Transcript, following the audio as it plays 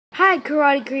Hi,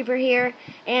 Karate Creeper here,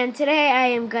 and today I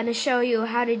am going to show you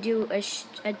how to do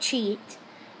a cheat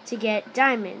to get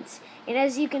diamonds. And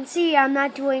as you can see, I'm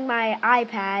not doing my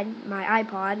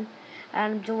iPod.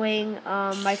 I'm doing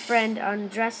my friend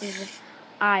Andres's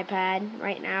iPad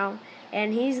right now,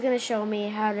 and he's going to show me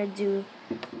how to do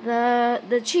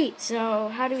the cheat. So,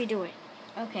 how do we do it?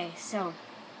 Okay, so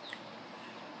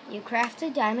you craft a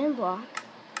diamond block.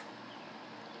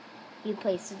 You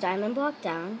place the diamond block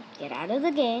down, get out of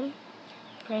the game,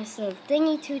 press the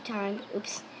thingy 2 times.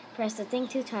 Oops, press the thing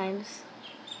 2 times.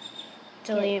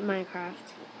 Delete Minecraft.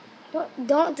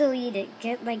 Don't delete it.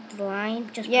 Get like the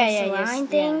line, just press the line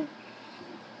thing,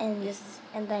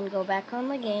 and then go back on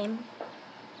the game.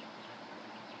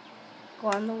 Go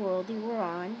on the world you were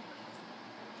on.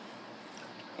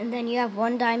 And then you have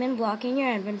 1 diamond block in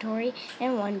your inventory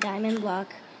and 1 diamond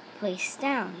block placed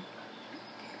down.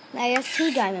 Now you have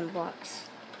 2 diamond blocks.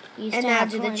 And now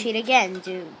do the cheat again.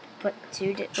 Put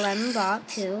 2 diamond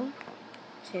blocks. 2.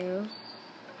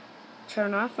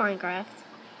 Turn off Minecraft.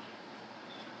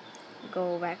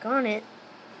 Go back on it.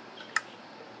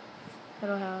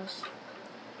 Little house.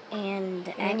 And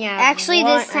yeah, actually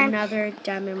this time another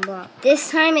diamond block.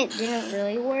 This time it didn't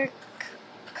really work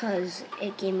because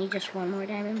it gave me just 1 more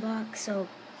diamond block. So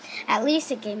at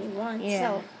least it gave me 1. Yeah.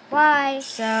 So bye.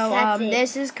 So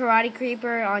this is Karate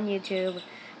Creeper on YouTube.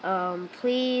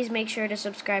 Please make sure to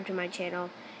subscribe to my channel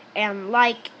and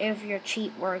like if your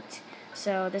cheat worked.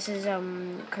 So this is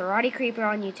Karate Creeper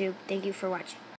on YouTube. Thank you for watching.